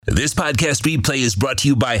This podcast replay is brought to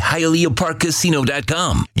you by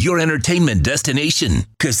HialeahParkCasino.com, your entertainment destination.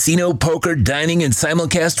 Casino, poker, dining, and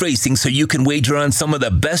simulcast racing so you can wager on some of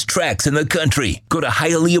the best tracks in the country. Go to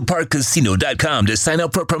HialeahParkCasino.com to sign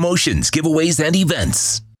up for promotions, giveaways, and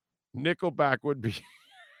events. Nickelback would be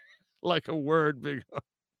like a word big.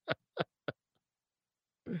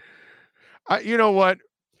 You know what?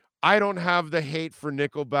 I don't have the hate for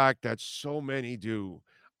Nickelback that so many do.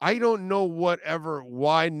 I don't know why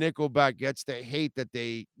Nickelback gets the hate that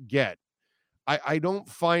they get. I don't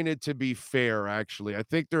find it to be fair, actually. I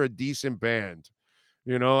think they're a decent band.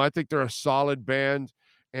 I think they're a solid band,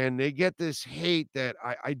 and they get this hate that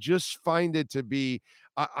I just find it to be.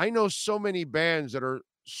 I know so many bands that are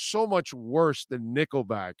so much worse than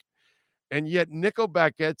Nickelback, and yet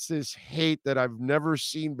Nickelback gets this hate that I've never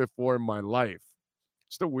seen before in my life.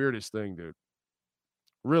 It's the weirdest thing, dude.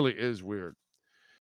 Really is weird.